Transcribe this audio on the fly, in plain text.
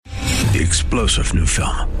The explosive new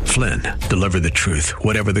film, Flynn, deliver the truth,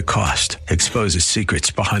 whatever the cost, exposes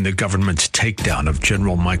secrets behind the government's takedown of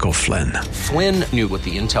General Michael Flynn. Flynn knew what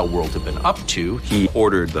the intel world had been up to. He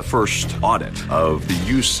ordered the first audit of the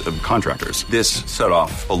use of contractors. This set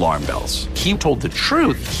off alarm bells. He told the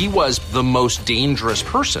truth. He was the most dangerous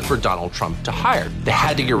person for Donald Trump to hire. They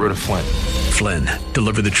had to get rid of Flynn. Flynn,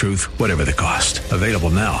 deliver the truth, whatever the cost. Available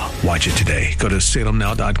now. Watch it today. Go to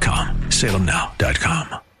salemnow.com.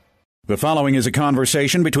 salemnow.com. The following is a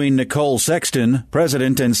conversation between Nicole Sexton,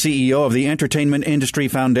 President and CEO of the Entertainment Industry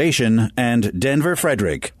Foundation, and Denver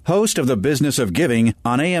Frederick, host of The Business of Giving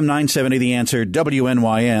on AM 970 The Answer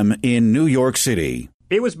WNYM in New York City.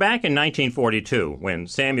 It was back in 1942 when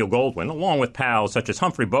Samuel Goldwyn, along with pals such as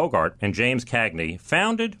Humphrey Bogart and James Cagney,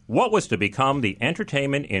 founded what was to become the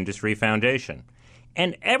Entertainment Industry Foundation.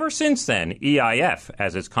 And ever since then, EIF,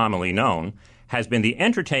 as it's commonly known, has been the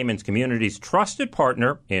entertainment community's trusted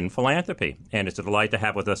partner in philanthropy. And it's a delight to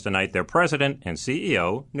have with us tonight their president and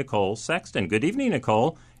CEO, Nicole Sexton. Good evening,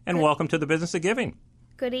 Nicole, and welcome to The Business of Giving.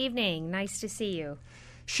 Good evening. Nice to see you.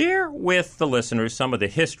 Share with the listeners some of the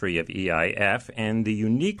history of EIF and the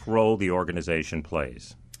unique role the organization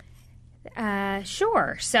plays.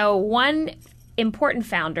 Sure. So one important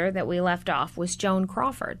founder that we left off was Joan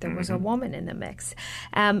Crawford. There was a woman in the mix.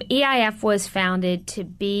 EIF was founded to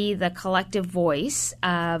be the collective voice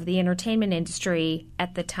of the entertainment industry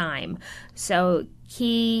at the time. So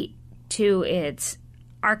key to its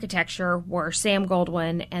architecture were Sam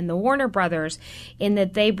Goldwyn and the Warner Brothers, in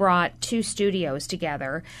that they brought two studios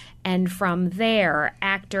together. And from there,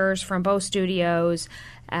 actors from both studios,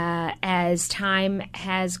 as time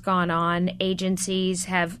has gone on, agencies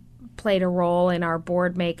have played a role in our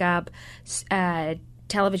board makeup.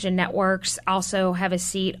 Television networks also have a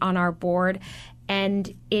seat on our board.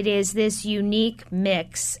 And it is this unique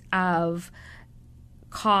mix of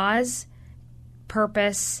cause,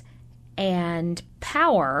 purpose, and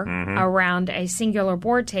power around a singular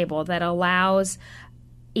board table that allows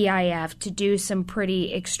EIF to do some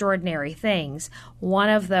pretty extraordinary things. One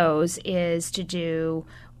of those is to do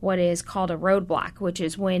what is called a roadblock, which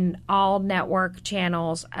is when all network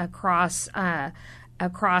channels across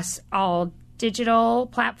all digital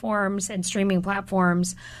platforms and streaming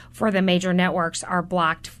platforms for the major networks are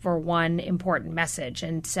blocked for one important message.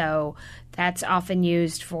 And so that's often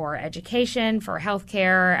used for education, for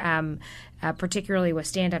healthcare, particularly with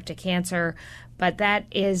Stand Up to Cancer. But that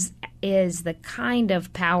is the kind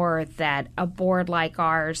of power that a board like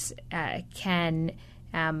ours can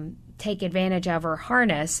take advantage of or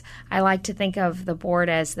harness. I like to think of the board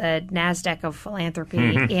as the NASDAQ of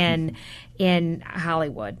philanthropy in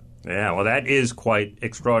Hollywood. Yeah, well, that is quite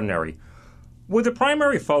extraordinary. Would the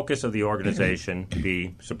primary focus of the organization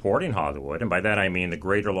be supporting Hollywood, and by that I mean the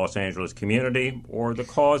greater Los Angeles community, or the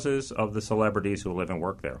causes of the celebrities who live and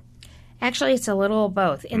work there? Actually, it's a little of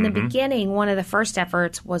both. In the beginning, one of the first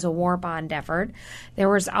efforts was a war bond effort. There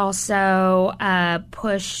was also a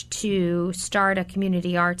push to start a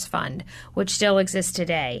community arts fund, which still exists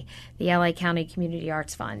today, the LA County Community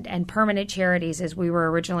Arts Fund. And Permanent Charities, as we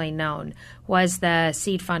were originally known, was the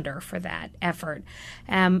seed funder for that effort.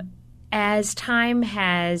 As time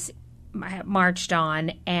has marched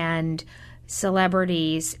on and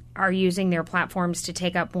celebrities are using their platforms to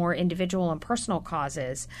take up more individual and personal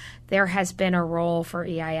causes, there has been a role for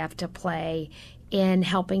EIF to play in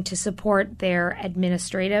helping to support their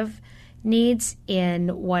administrative needs in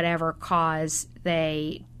whatever cause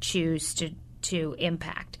they choose to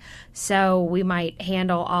impact. So we might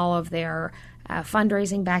handle all of their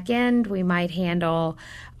fundraising back end. We might handle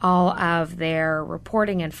all of their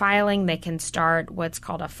reporting and filing. They can start what's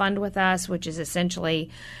called a fund with us, which is essentially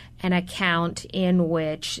an account in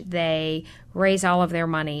which they raise all of their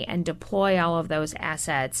money and deploy all of those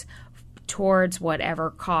assets towards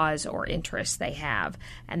whatever cause or interest they have.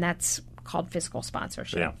 And that's called fiscal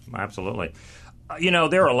sponsorship. Yeah, absolutely.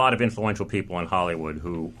 There are a lot of influential people in Hollywood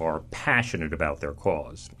who are passionate about their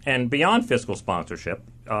cause. And beyond fiscal sponsorship,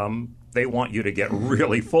 they want you to get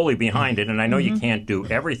really fully behind it. And I know you can't do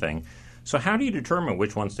everything. So how do you determine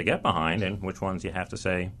which ones to get behind and which ones you have to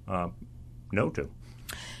say no to?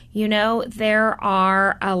 There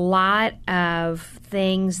are a lot of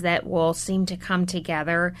things that will seem to come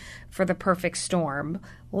together for the perfect storm.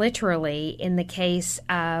 Literally, in the case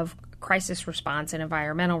of crisis response and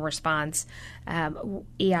environmental response,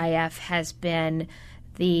 EIF has been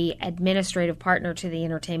the administrative partner to the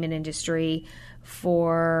entertainment industry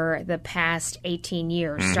for the past 18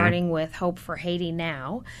 years, starting with Hope for Haiti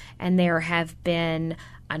now. And there have been,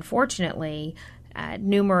 unfortunately,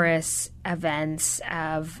 numerous events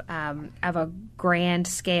of a grand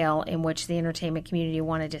scale in which the entertainment community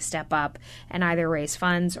wanted to step up and either raise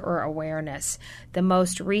funds or awareness. The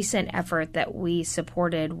most recent effort that we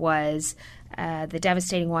supported was the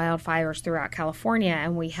devastating wildfires throughout California,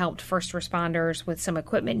 and we helped first responders with some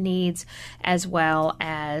equipment needs, as well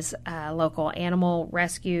as local animal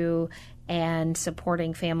rescue and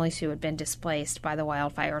supporting families who had been displaced by the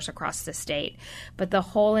wildfires across the state. But the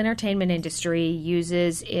whole entertainment industry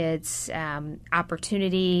uses its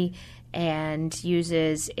opportunity and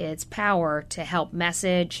uses its power to help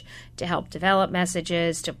message, to help develop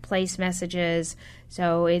messages, to place messages.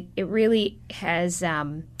 So it really has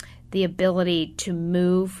the ability to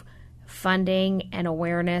move funding and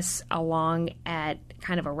awareness along at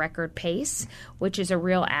kind of a record pace, which is a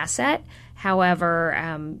real asset.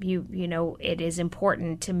 However, you know, it is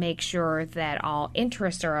important to make sure that all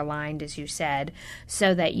interests are aligned, as you said,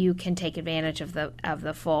 so that you can take advantage of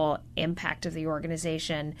the full impact of the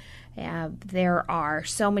organization. There are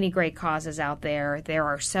so many great causes out there. There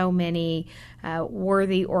are so many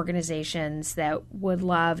worthy organizations that would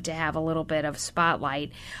love to have a little bit of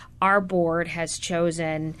spotlight. Our board has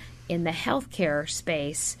chosen in the healthcare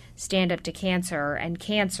space Stand Up to Cancer and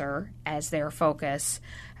cancer as their focus.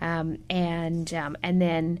 And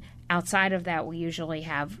then outside of that, we usually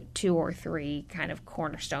have 2 or 3 kind of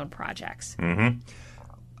cornerstone projects. Mm-hmm.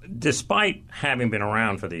 Despite having been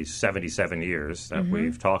around for these 77 years that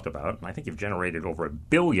we've talked about, and I think you've generated over $1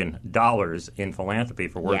 billion in philanthropy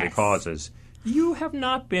for worthy causes, you have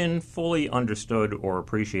not been fully understood or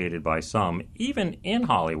appreciated by some, even in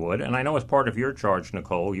Hollywood. And I know as part of your charge,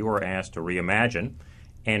 Nicole, you were asked to reimagine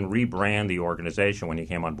and rebrand the organization when you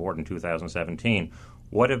came on board in 2017.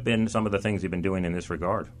 What have been some of the things you've been doing in this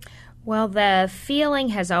regard? Well, the feeling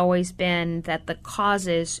has always been that the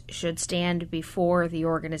causes should stand before the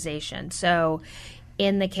organization. So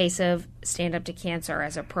in the case of Stand Up to Cancer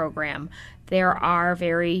as a program, there are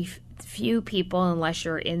very few people, unless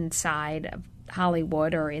you're inside of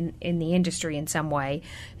Hollywood or in the industry in some way,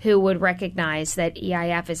 who would recognize that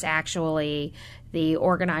EIF is actually the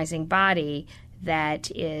organizing body that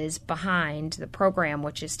is behind the program,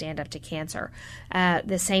 which is Stand Up to Cancer.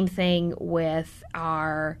 The same thing with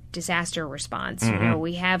our disaster response. You know,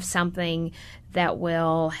 we have something that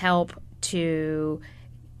will help to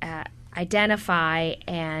identify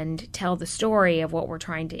and tell the story of what we're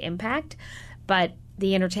trying to impact, but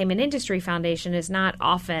the Entertainment Industry Foundation is not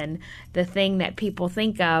often the thing that people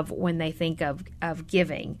think of when they think of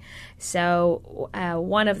giving. So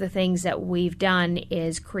one of the things that we've done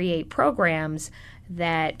is create programs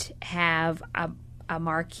that have a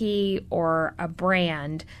marquee or a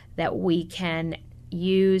brand that we can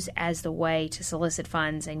use as the way to solicit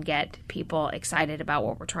funds and get people excited about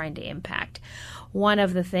what we're trying to impact. One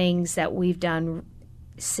of the things that we've done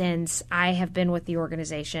since I have been with the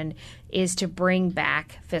organization is to bring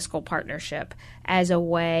back fiscal partnership as a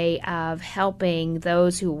way of helping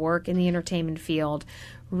those who work in the entertainment field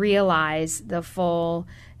realize the full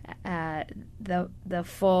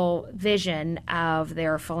vision of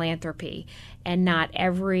their philanthropy. And not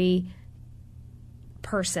every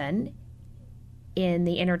person in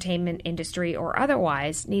the entertainment industry or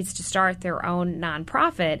otherwise needs to start their own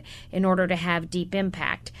nonprofit in order to have deep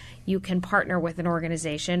impact. You can partner with an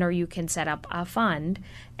organization or you can set up a fund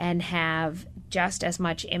and have just as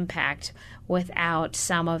much impact without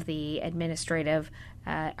some of the administrative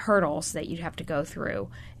hurdles that you'd have to go through,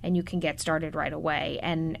 and you can get started right away.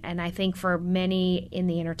 And I think for many in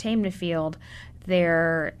the entertainment field,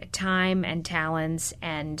 their time and talents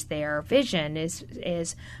and their vision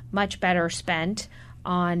is much better spent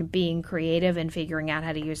on being creative and figuring out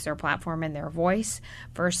how to use their platform and their voice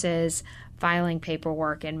versus filing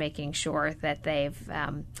paperwork and making sure that they've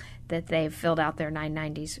filled out their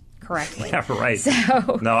 990s correctly. Yeah, right.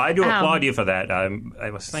 So, no, I do applaud you for that. I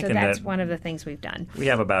was thinking that's that one of the things we've done. We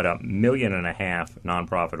have about 1.5 million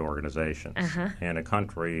nonprofit organizations in a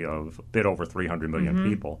country of a bit over 300 million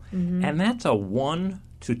people. And that's a 1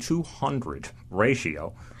 to 200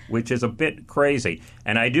 ratio, which is a bit crazy.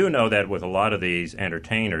 And I do know that with a lot of these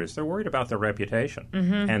entertainers, they're worried about their reputation.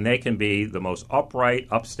 And they can be the most upright,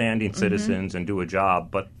 upstanding citizens and do a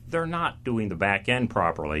job, but they're not doing the back end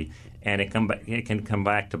properly. And it can come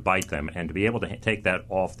back to bite them. And to be able to take that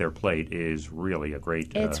off their plate is really a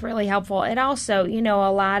great... It's really helpful. It also,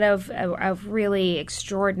 a lot of really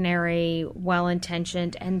extraordinary,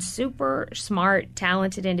 well-intentioned, and super smart,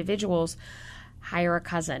 talented individuals hire a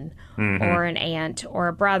cousin or an aunt or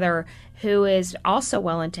a brother who is also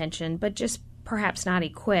well-intentioned but just perhaps not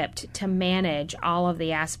equipped to manage all of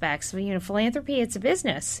the aspects. Philanthropy, it's a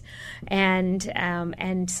business, and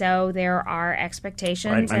so there are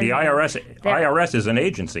expectations. Right. And the IRS is an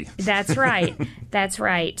agency. That's right. That's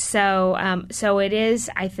right. So it is,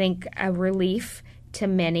 I think, a relief to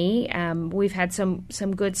many. We've had some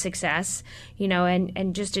good success,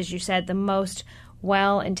 and just as you said, the most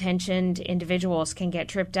well-intentioned individuals can get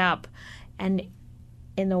tripped up, and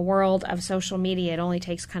in the world of social media, it only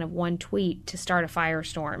takes kind of one tweet to start a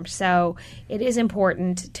firestorm. So it is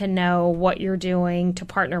important to know what you're doing, to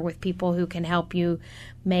partner with people who can help you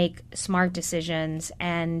make smart decisions,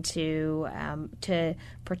 and to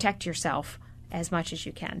protect yourself as much as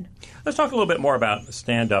you can. Let's talk a little bit more about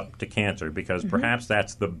Stand Up to Cancer, because perhaps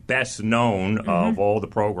that's the best known of all the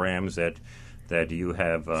programs that you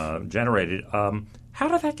have generated. How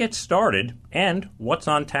did that get started, and what's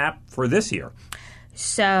on tap for this year?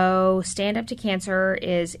 So Stand Up to Cancer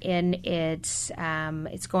is in its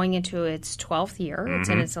it's going into its 12th year. It's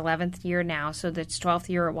in its 11th year now. So its 12th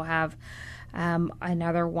year, it will have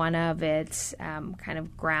another one of its kind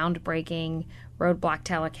of groundbreaking roadblock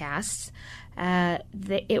telecasts.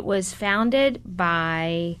 It was founded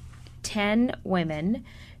by 10 women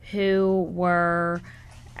who were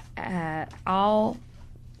all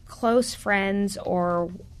close friends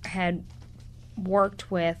or had worked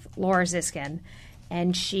with Laura Ziskin,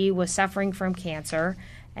 and she was suffering from cancer,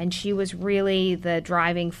 and she was really the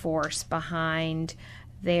driving force behind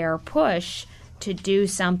their push to do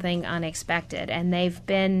something unexpected. And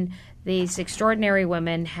these extraordinary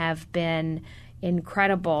women have been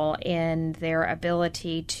incredible in their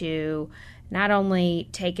ability to not only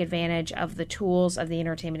take advantage of the tools of the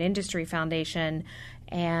Entertainment Industry Foundation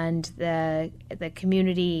and the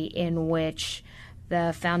community in which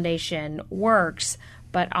the foundation works,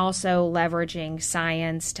 but also leveraging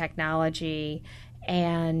science, technology,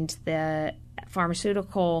 and the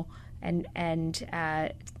pharmaceutical and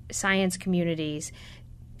science communities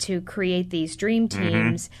to create these dream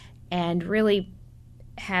teams and really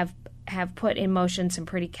have put in motion some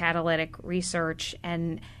pretty catalytic research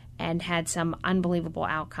and had some unbelievable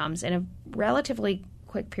outcomes in a relatively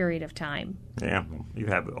quick period of time. Yeah, you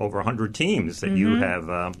have over 100 teams that you have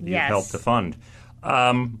helped to fund.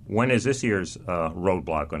 When is this year's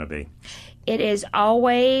roadblock going to be? It is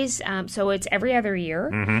always, so it's every other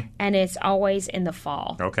year, and it's always in the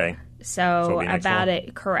fall. Okay. So about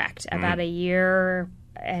fall? About a year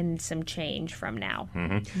and some change from now.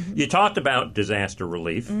 You talked about disaster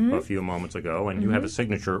relief a few moments ago, and you have a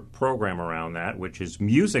signature program around that, which is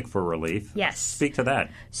Music for Relief. Yes. Speak to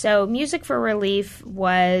that. So Music for Relief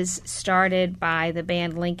was started by the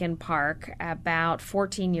band Linkin Park about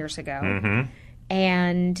 14 years ago.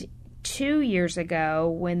 And 2 years ago,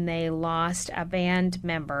 when they lost a band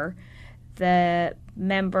member, the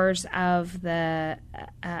members of the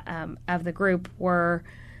group were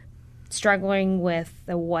struggling with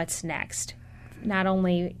the what's next, not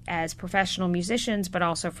only as professional musicians, but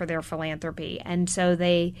also for their philanthropy. And so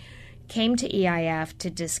they came to EIF to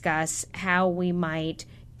discuss how we might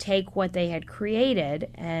take what they had created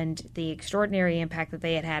and the extraordinary impact that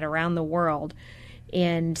they had had around the world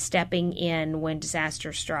in stepping in when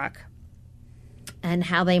disaster struck, and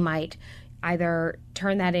how they might either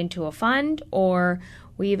turn that into a fund, or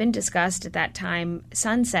we even discussed at that time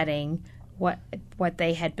sunsetting what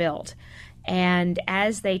they had built. And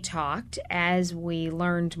as they talked, as we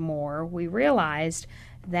learned more, we realized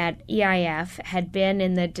that EIF had been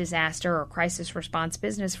in the disaster or crisis response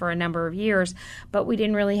business for a number of years, but we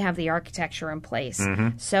didn't really have the architecture in place.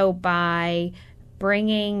 So by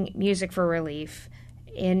bringing Music for Relief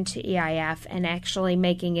into EIF and actually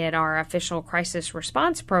making it our official crisis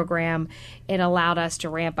response program, it allowed us to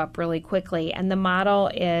ramp up really quickly. And the model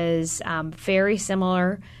is very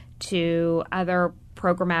similar to other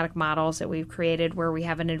programmatic models that we've created, where we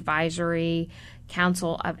have an advisory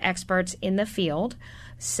council of experts in the field.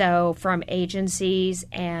 So from agencies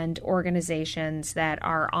and organizations that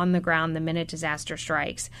are on the ground the minute disaster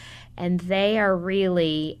strikes. And they are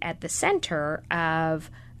really at the center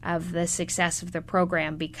of the success of the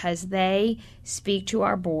program, because they speak to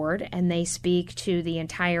our board and they speak to the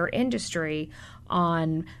entire industry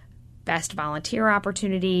on best volunteer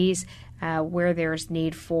opportunities, where there's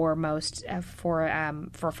need for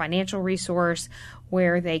for financial resource,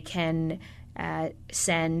 where they can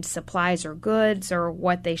send supplies or goods, or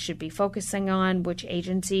what they should be focusing on, which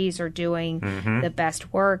agencies are doing the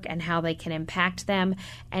best work and how they can impact them.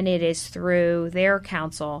 And it is through their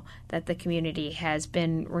council that the community has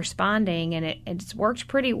been responding, and it's worked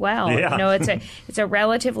pretty well. Yeah. It's a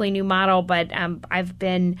relatively new model, but I've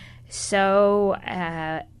been so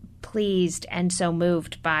pleased and so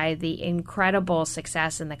moved by the incredible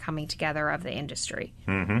success and the coming together of the industry.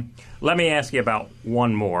 Mm-hmm. Let me ask you about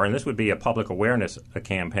one more, and this would be a public awareness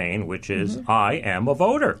campaign, which is I Am a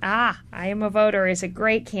Voter. I Am a Voter is a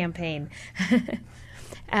great campaign.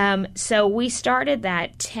 So we started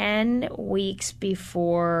that 10 weeks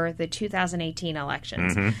before the 2018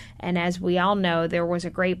 elections. And as we all know, there was a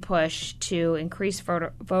great push to increase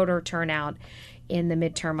voter turnout in the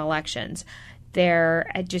midterm elections. There,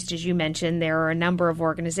 just as you mentioned, there are a number of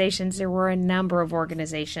organizations. There were a number of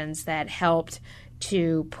organizations that helped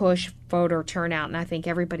to push voter turnout, and I think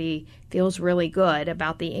everybody feels really good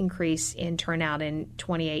about the increase in turnout in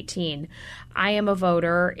 2018. I Am a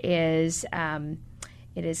Voter is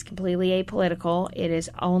it is completely apolitical. It is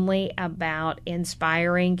only about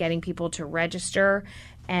inspiring, getting people to register,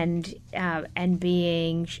 and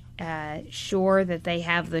being sure that they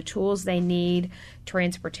have the tools they need,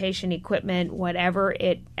 transportation, equipment, whatever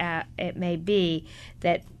it may be,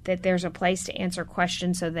 that there's a place to answer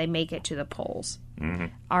questions so they make it to the polls.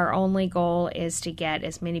 Our only goal is to get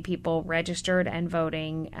as many people registered and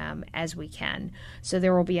voting as we can. So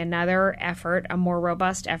there will be another effort, a more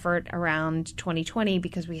robust effort around 2020,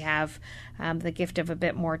 because we have the gift of a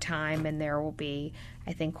bit more time, and there will be,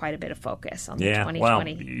 I think, quite a bit of focus on the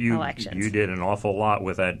 2020 elections. You did an awful lot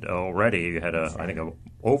with that already. You had, I think,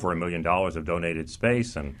 over $1 million of donated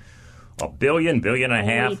space and $1 billion and a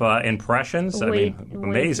half impressions. Amazing.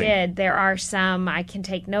 We did. There are some, I can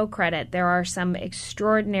take no credit, there are some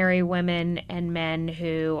extraordinary women and men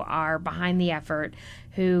who are behind the effort,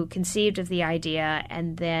 who conceived of the idea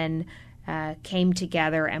and then came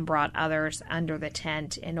together and brought others under the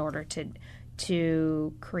tent in order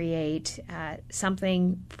to create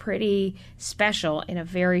something pretty special in a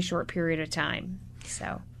very short period of time.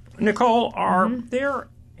 So, Nicole, are there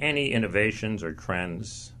any innovations or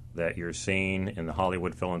trends that you're seeing in the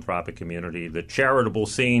Hollywood philanthropic community, the charitable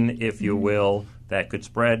scene, if you will, that could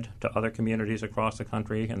spread to other communities across the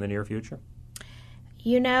country in the near future?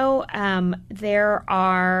 You know, there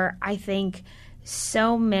are, I think,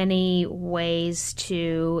 so many ways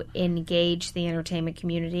to engage the entertainment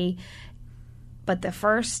community. But the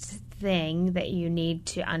first thing that you need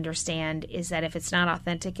to understand is that if it's not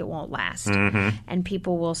authentic, it won't last. And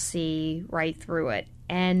people will see right through it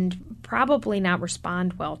and probably not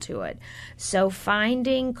respond well to it. So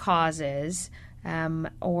finding causes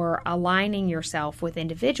or aligning yourself with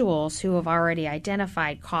individuals who have already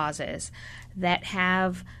identified causes that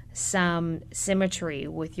have some symmetry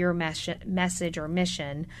with your message or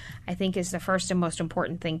mission, I think is the first and most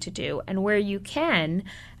important thing to do. And where you can,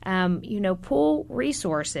 pool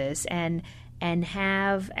resources and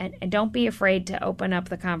don't be afraid to open up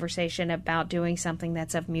the conversation about doing something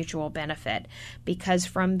that's of mutual benefit, because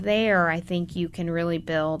from there, I think you can really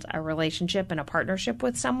build a relationship and a partnership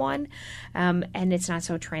with someone, and it's not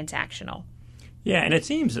so transactional. Yeah, and it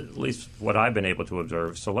seems, at least what I've been able to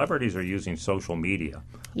observe, celebrities are using social media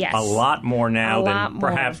yes. a lot more now than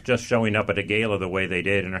perhaps just showing up at a gala the way they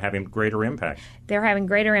did, and are having greater impact. They're having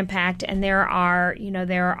greater impact, and there are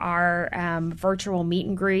virtual meet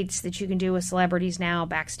and greets that you can do with celebrities now,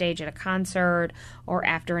 backstage at a concert or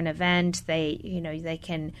after an event. They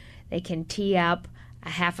can tee up a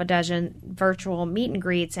half a dozen virtual meet and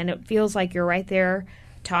greets, and it feels like you're right there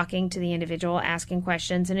talking to the individual, asking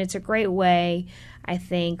questions, and it's a great way, I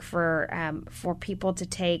think, for people to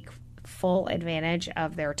take full advantage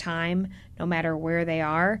of their time, no matter where they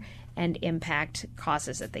are, and impact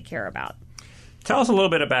causes that they care about. Tell us a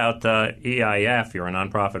little bit about EIF. You're a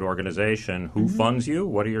nonprofit organization. Who funds you?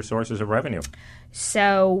 What are your sources of revenue?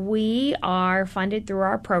 So we are funded through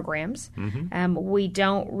our programs. We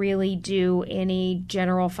don't really do any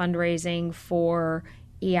general fundraising for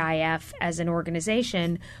EIF as an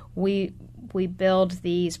organization. We build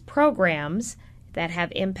these programs that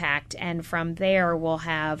have impact, and from there we'll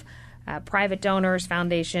have private donors,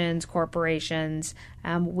 foundations, corporations.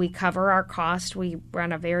 We cover our cost. We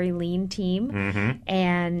run a very lean team,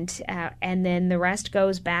 and then the rest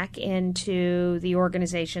goes back into the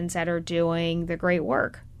organizations that are doing the great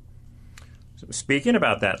work. So speaking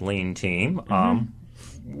about that lean team,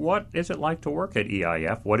 what is it like to work at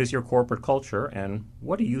EIF? What is your corporate culture, and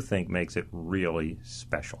what do you think makes it really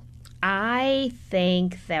special? I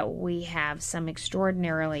think that we have some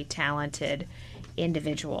extraordinarily talented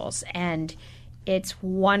individuals, and it's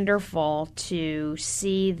wonderful to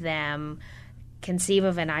see them conceive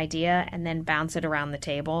of an idea and then bounce it around the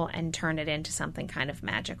table and turn it into something kind of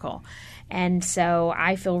magical. And so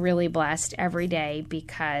I feel really blessed every day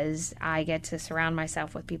because I get to surround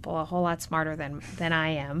myself with people a whole lot smarter than I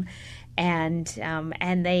am. And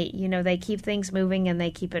they keep things moving and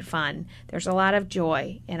they keep it fun. There's a lot of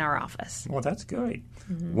joy in our office. Well, that's great.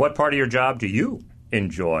 Mm-hmm. What part of your job do you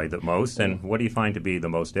enjoy the most, and what do you find to be the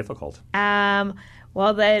most difficult?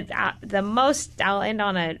 Well, the most, I'll end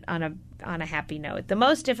on a happy note. The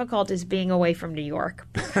most difficult is being away from New York,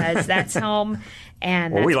 because that's home,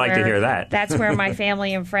 and well, we like to hear that. That's where my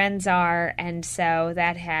family and friends are, and so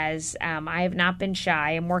that has. I have not been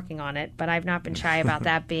shy. I'm working on it, but I've not been shy about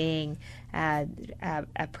that being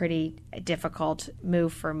a pretty difficult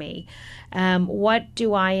move for me. What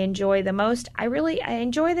do I enjoy the most? I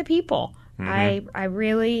enjoy the people. Mm-hmm. I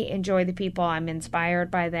really enjoy the people. I'm inspired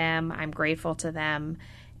by them. I'm grateful to them,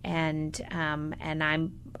 and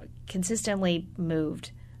I'm consistently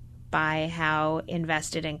moved by how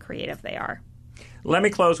invested and creative they are. Let me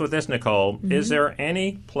close with this, Nicole. Mm-hmm. Is there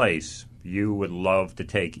any place you would love to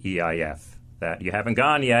take EIF that you haven't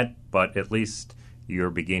gone yet, but at least you're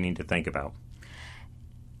beginning to think about?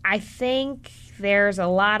 I think there's a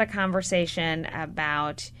lot of conversation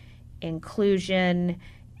about inclusion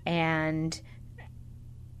and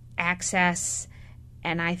access,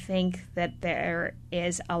 and I think that there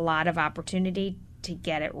is a lot of opportunity to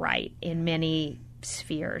get it right in many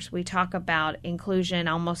spheres. We talk about inclusion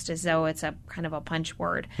almost as though it's a kind of a punch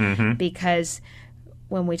word, mm-hmm. because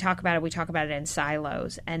when we talk about it in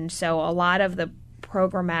silos. And so a lot of the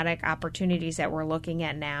programmatic opportunities that we're looking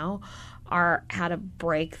at now are how to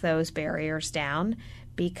break those barriers down,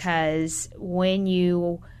 because when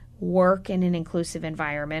you work in an inclusive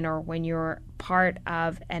environment, or when you're part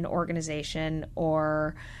of an organization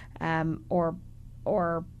or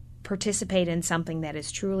participate in something that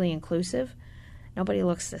is truly inclusive, nobody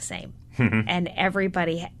looks the same. And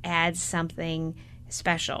everybody adds something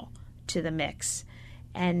special to the mix.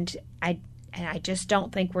 And I just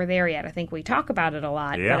don't think we're there yet. I think we talk about it a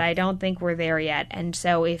lot, but I don't think we're there yet. And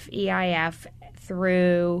so if EIF,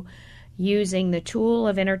 through using the tool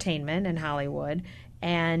of entertainment in Hollywood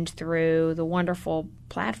and through the wonderful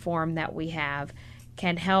platform that we have,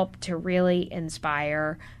 can help to really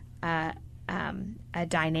inspire a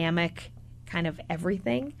dynamic kind of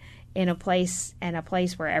everything in a place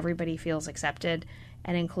where everybody feels accepted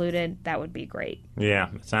and included, that would be great. Yeah,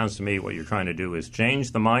 it sounds to me what you're trying to do is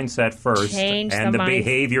change the mindset first, and the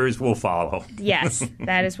behaviors will follow. Yes,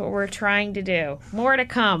 that is what we're trying to do. More to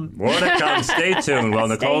come. More to come. Stay tuned. Well,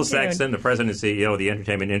 Nicole Sexton, the President and CEO of the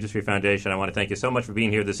Entertainment Industry Foundation, I want to thank you so much for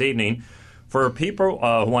being here this evening. For people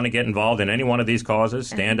who want to get involved in any one of these causes,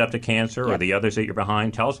 Stand Up to Cancer or the others that you're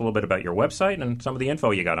behind, tell us a little bit about your website and some of the info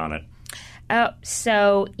you got on it.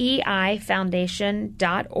 So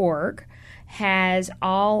eifoundation.org has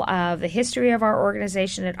all of the history of our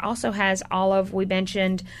organization. It also has all of, we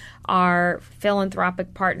mentioned, our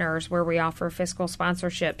philanthropic partners where we offer fiscal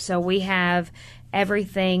sponsorship. So we have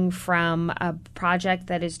everything from a project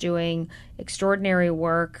that is doing extraordinary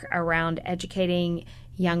work around educating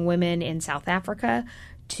young women in South Africa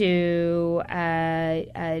to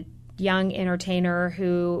a young entertainer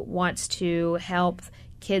who wants to help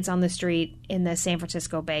kids on the street in the San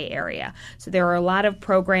Francisco Bay Area. So there are a lot of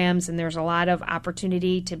programs and there's a lot of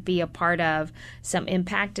opportunity to be a part of some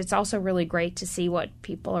impact. It's also really great to see what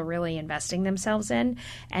people are really investing themselves in.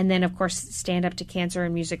 And then, of course, Stand Up to Cancer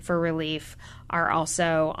and Music for Relief are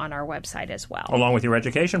also on our website as well. Along with your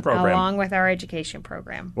education program. Along with our education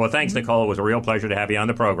program. Well, thanks, Nicole. It was a real pleasure to have you on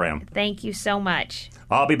the program. Thank you so much.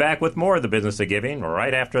 I'll be back with more of The Business of Giving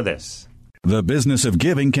right after this. The Business of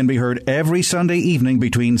Giving can be heard every Sunday evening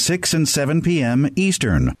between 6 and 7 p.m.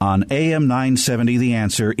 Eastern on AM 970 The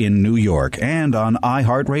Answer in New York and on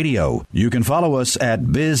iHeartRadio. You can follow us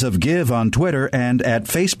at Biz of Give on Twitter and at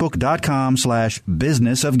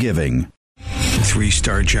Facebook.com/businessofgiving.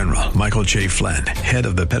 3-star General Michael J. Flynn, head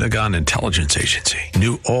of the Pentagon Intelligence Agency,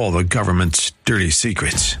 knew all the government's dirty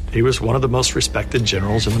secrets. He was one of the most respected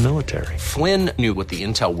generals in the military. Flynn knew what the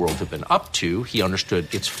intel world had been up to. He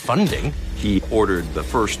understood its funding. He ordered the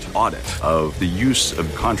first audit of the use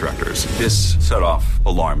of contractors. This set off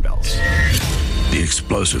alarm bells. The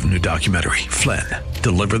explosive new documentary, Flynn,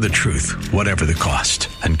 Deliver the Truth, Whatever the Cost,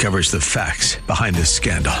 uncovers the facts behind this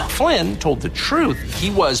scandal. Flynn told the truth.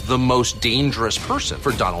 He was the most dangerous person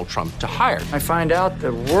for Donald Trump to hire. I find out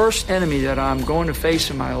the worst enemy that I'm going to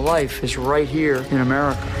face in my life is right here in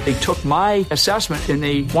America. They took my assessment and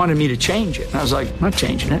they wanted me to change it. And I was like, I'm not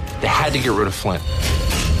changing it. They had to get rid of Flynn.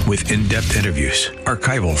 With in-depth interviews,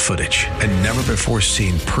 archival footage, and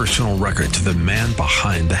never-before-seen personal records of the man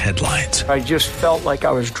behind the headlines. I just felt like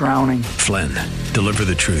I was drowning. Flynn, Deliver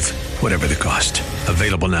the Truth, Whatever the Cost.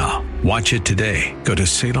 Available now. Watch it today. Go to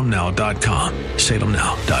salemnow.com.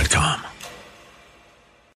 salemnow.com.